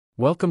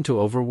Welcome to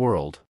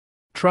Overworld.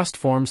 Trust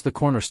forms the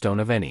cornerstone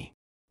of any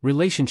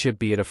relationship,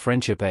 be it a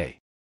friendship,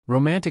 a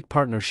romantic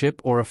partnership,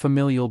 or a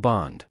familial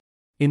bond.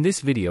 In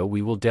this video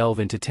we will delve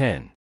into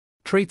 10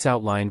 traits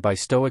outlined by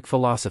Stoic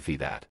philosophy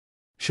that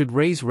should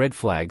raise red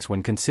flags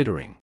when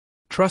considering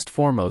trust.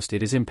 Foremost,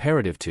 it is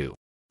imperative to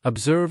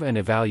observe and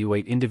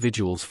evaluate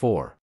individuals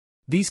for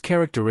these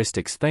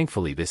characteristics.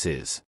 Thankfully, this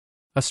is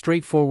a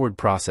straightforward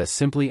process.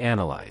 Simply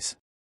analyze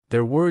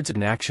their words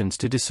and actions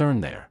to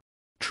discern their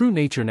true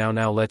nature.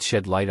 Now let's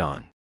shed light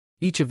on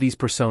each of these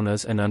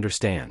personas and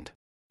understand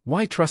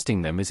why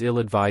trusting them is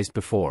ill-advised.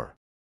 Before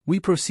we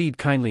proceed,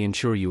 kindly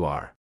ensure you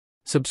are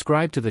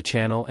subscribed to the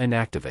channel and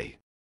activate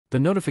the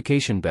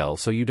notification bell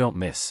so you don't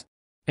miss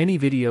any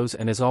videos,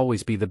 and as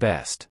always, be the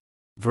best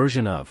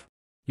version of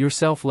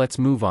yourself. Let's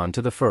move on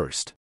to the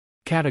first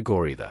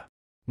category, the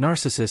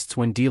narcissists.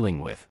 When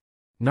dealing with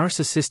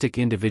narcissistic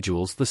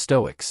individuals, the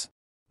Stoics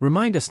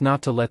remind us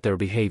not to let their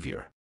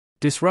behavior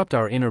disrupt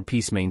our inner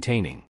peace.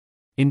 Maintaining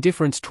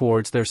indifference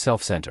towards their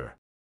self-centered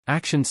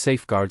actions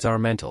safeguards our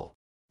mental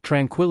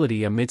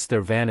tranquility amidst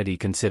their vanity.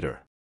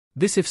 Consider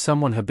this: if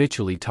someone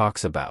habitually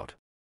talks about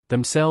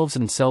themselves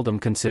and seldom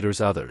considers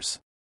others,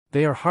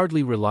 they are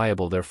hardly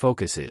reliable. Their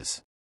focus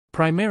is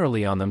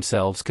primarily on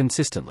themselves,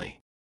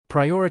 consistently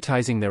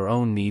prioritizing their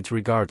own needs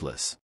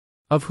regardless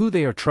of who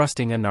they are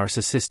trusting. A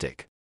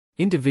narcissistic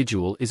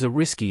individual is a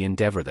risky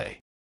endeavor.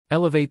 They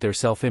elevate their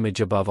self-image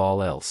above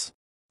all else,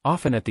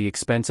 often at the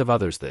expense of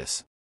others.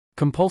 This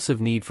compulsive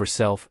need for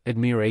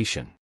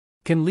self-admiration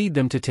can lead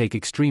them to take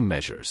extreme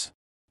measures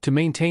to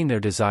maintain their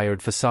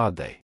desired facade.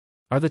 They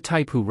are the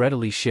type who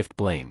readily shift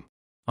blame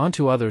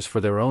onto others for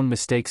their own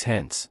mistakes.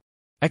 Hence,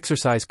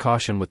 exercise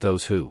caution with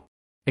those who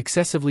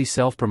excessively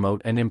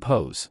self-promote and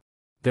impose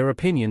their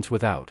opinions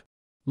without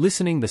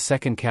listening. The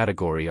second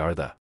category are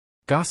the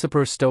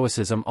gossipers.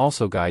 Stoicism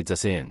also guides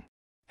us in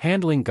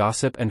handling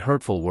gossip and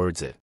hurtful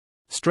words. It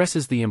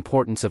stresses the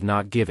importance of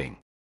not giving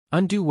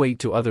undue weight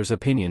to others'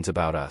 opinions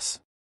about us.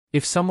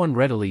 If someone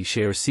readily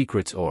shares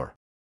secrets or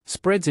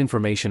spreads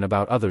information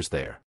about others,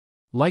 they're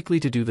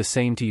likely to do the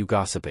same to you,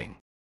 gossiping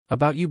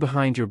about you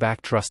behind your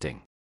back.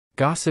 Trusting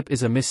gossip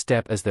is a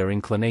misstep, as their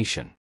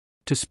inclination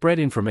to spread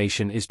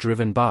information is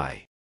driven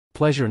by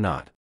pleasure,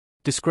 not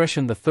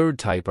discretion. The third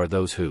type are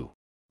those who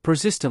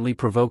persistently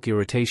provoke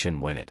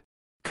irritation when it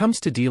comes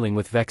to dealing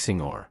with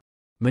vexing or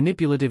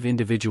manipulative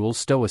individuals.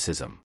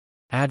 Stoicism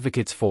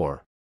advocates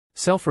for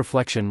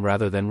self-reflection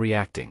rather than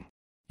reacting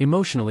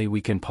emotionally.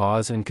 We can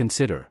pause and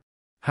consider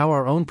how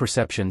our own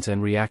perceptions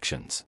and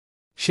reactions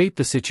shape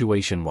the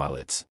situation. While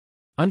it's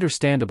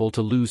understandable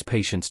to lose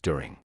patience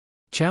during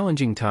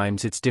challenging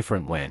times, it's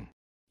different when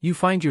you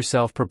find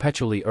yourself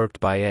perpetually irked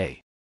by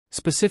a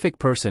specific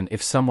person.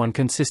 If someone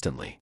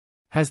consistently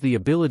has the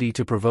ability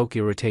to provoke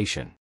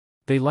irritation,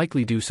 they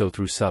likely do so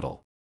through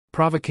subtle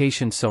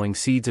provocation, sowing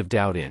seeds of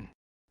doubt in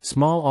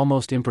small,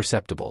 almost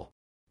imperceptible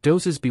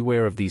doses.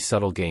 Beware of these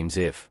subtle games.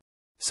 If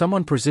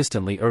someone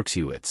persistently irks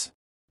you, it's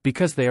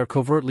because they are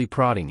covertly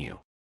prodding you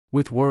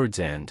with words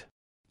and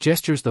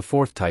gestures. The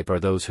fourth type are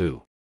those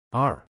who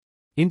are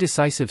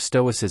indecisive.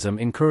 Stoicism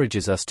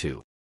encourages us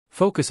to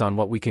focus on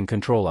what we can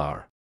control,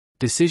 our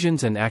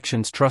decisions and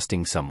actions.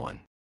 Trusting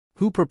someone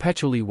who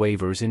perpetually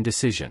wavers in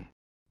decision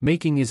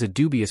making is a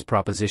dubious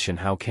proposition.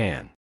 How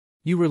can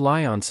you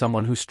rely on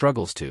someone who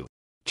struggles to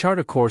chart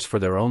a course for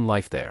their own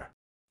life? Their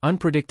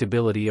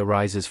unpredictability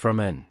arises from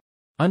an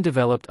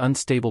undeveloped,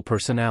 unstable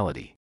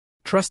personality.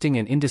 Trusting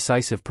an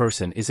indecisive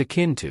person is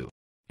akin to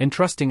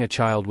entrusting a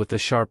child with a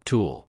sharp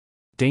tool.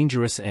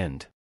 Dangerous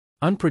and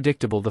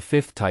unpredictable. The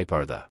fifth type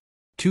are the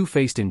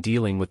two-faced. In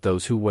dealing with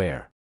those who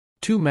wear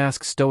two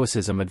masks,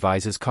 Stoicism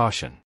advises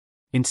caution.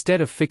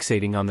 Instead of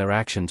fixating on their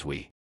actions,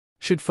 we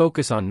should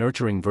focus on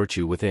nurturing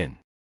virtue within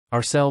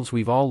ourselves.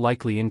 We've all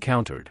likely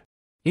encountered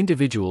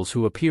individuals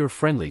who appear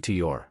friendly to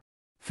your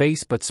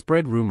face but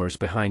spread rumors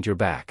behind your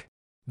back.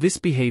 This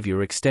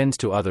behavior extends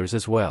to others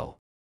as well.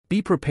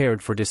 Be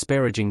prepared for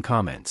disparaging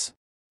comments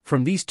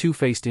from these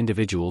two-faced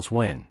individuals.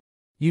 When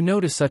you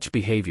notice such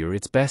behavior,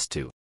 it's best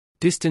to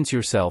distance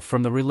yourself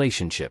from the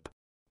relationship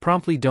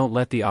promptly. Don't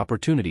let the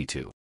opportunity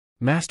to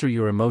master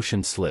your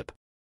emotions slip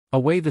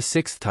away. The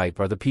sixth type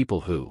are the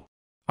people who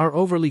are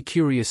overly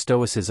curious.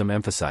 Stoicism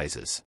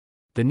emphasizes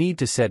the need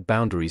to set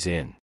boundaries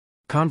in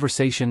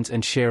conversations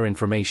and share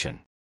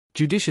information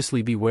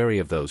judiciously. Be wary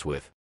of those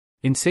with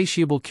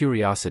insatiable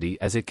curiosity,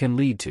 as it can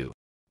lead to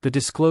the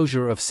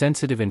disclosure of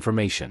sensitive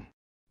information.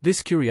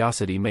 This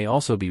curiosity may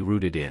also be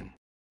rooted in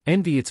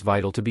envy. It's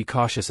vital to be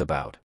cautious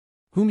about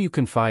whom you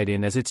confide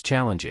in, as it's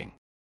challenging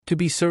to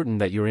be certain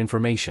that your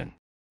information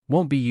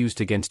won't be used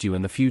against you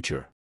in the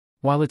future.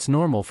 While it's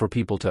normal for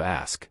people to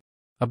ask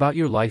about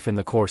your life in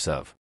the course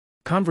of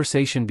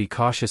conversation, be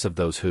cautious of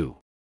those who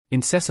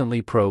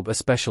incessantly probe,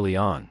 especially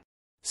on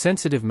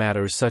sensitive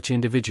matters. Such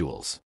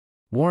individuals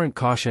warrant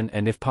caution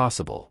and, if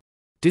possible,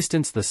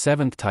 distance. The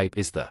seventh type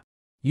is the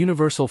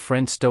universal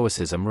friend.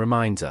 Stoicism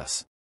reminds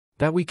us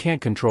that we can't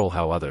control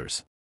how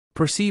others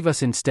perceive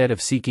us. Instead of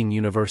seeking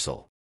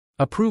universal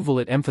approval,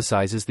 it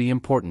emphasizes the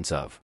importance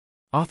of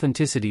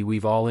Authenticity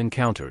we've all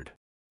encountered.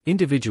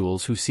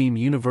 Individuals who seem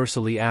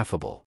universally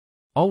affable.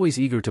 Always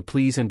eager to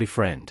please and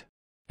befriend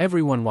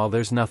everyone while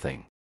there's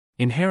nothing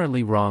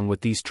inherently wrong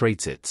with these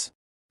traits. It's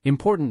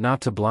important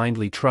not to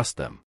blindly trust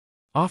them.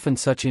 Often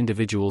such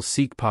individuals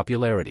seek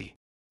popularity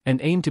and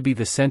aim to be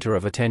the center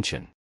of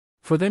attention.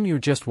 For them you're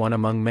just one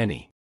among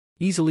many.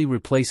 Easily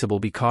replaceable.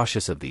 Be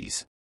cautious of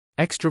these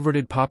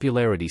extroverted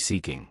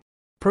popularity-seeking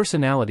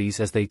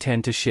personalities, as they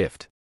tend to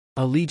shift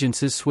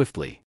allegiances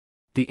swiftly.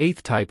 The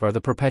eighth type are the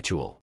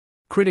perpetual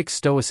critics.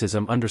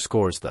 Stoicism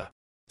underscores the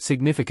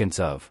significance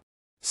of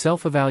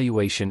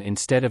self-evaluation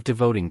instead of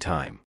devoting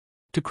time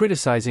to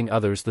criticizing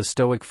others. The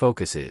Stoic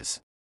focus is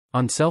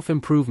on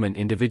self-improvement.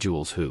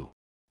 Individuals who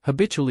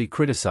habitually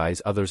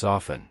criticize others,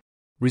 often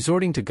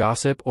resorting to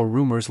gossip or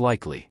rumors,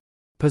 likely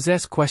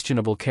possess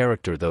questionable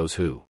character. Those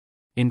who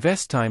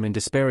invest time in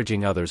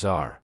disparaging others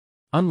are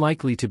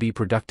unlikely to be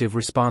productive.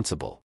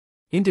 Responsible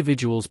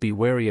individuals be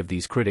wary of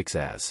these critics,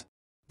 as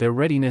their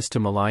readiness to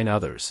malign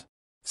others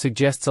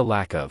suggests a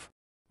lack of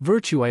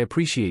virtue. I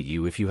appreciate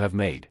you if you have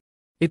made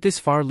it this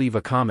far. Leave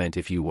a comment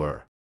if you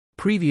were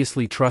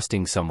previously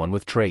trusting someone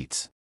with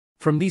traits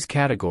from these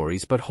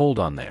categories, but hold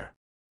on, there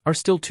are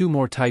still two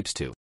more types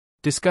to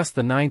discuss.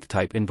 The ninth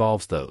type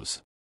involves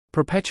those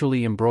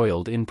perpetually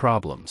embroiled in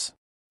problems.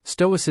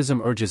 Stoicism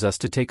urges us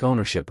to take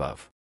ownership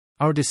of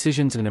our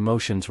decisions and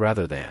emotions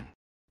rather than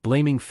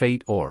blaming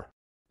fate or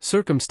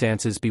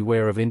circumstances.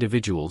 Beware of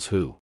individuals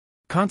who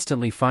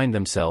constantly find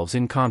themselves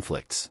in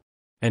conflicts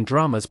and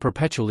dramas,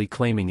 perpetually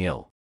claiming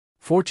ill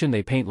fortune.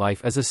 They paint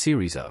life as a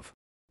series of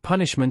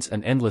punishments,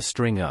 an endless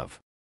string of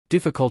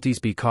difficulties.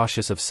 Be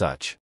cautious of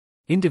such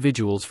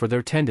individuals, for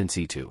their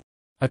tendency to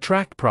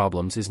attract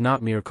problems is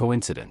not mere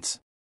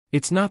coincidence.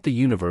 It's not the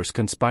universe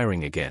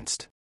conspiring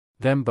against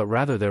them, but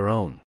rather their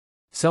own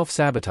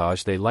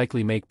self-sabotage. They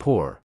likely make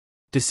poor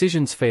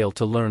decisions, fail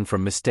to learn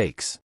from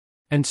mistakes,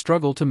 and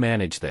struggle to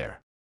manage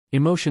their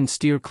emotions.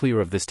 Steer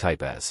clear of this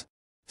type, as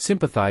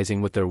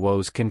sympathizing with their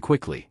woes can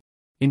quickly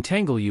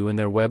entangle you in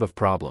their web of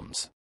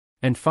problems.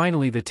 And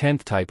finally, the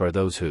 10th type are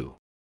those who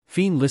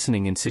feign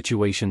listening in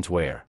situations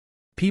where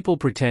people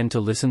pretend to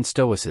listen.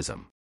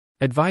 Stoicism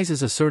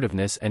advises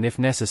assertiveness and, if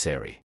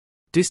necessary,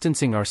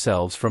 distancing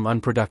ourselves from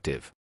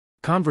unproductive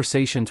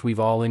conversations. We've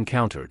all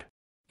encountered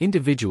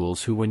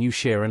individuals who, when you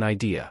share an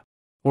idea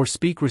or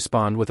speak,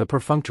 respond with a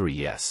perfunctory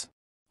yes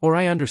or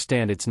I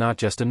understand. It's not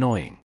just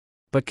annoying,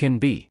 but can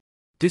be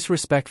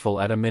disrespectful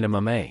at a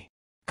minimum. A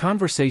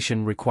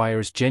conversation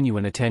requires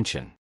genuine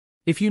attention.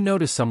 If you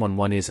notice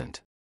someone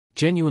isn't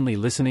genuinely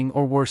listening,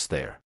 or worse,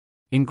 they're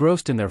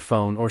engrossed in their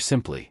phone or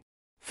simply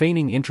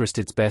feigning interest,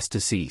 it's best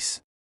to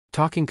cease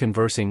talking.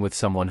 Conversing with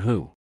someone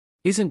who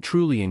isn't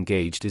truly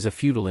engaged is a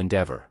futile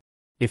endeavor.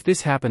 If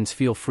this happens,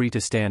 feel free to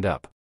stand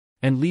up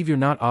and leave. You're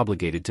not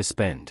obligated to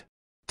spend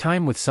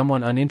time with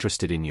someone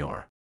uninterested in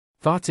your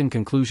thoughts. In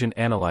conclusion,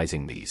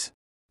 analyzing these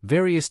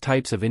various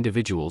types of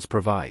individuals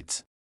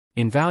provides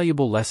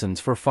invaluable lessons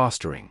for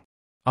fostering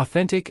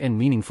authentic and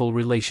meaningful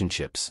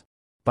relationships.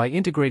 By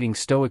integrating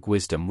Stoic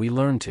wisdom, we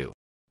learn to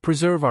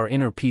preserve our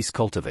inner peace,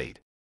 cultivate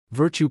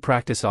virtue,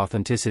 practice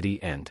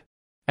authenticity, and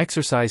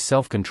exercise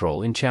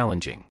self-control in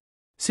challenging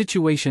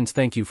situations.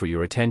 Thank you for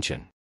your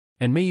attention,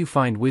 and may you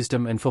find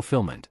wisdom and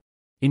fulfillment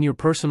in your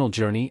personal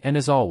journey, and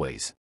as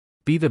always,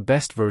 be the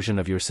best version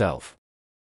of yourself.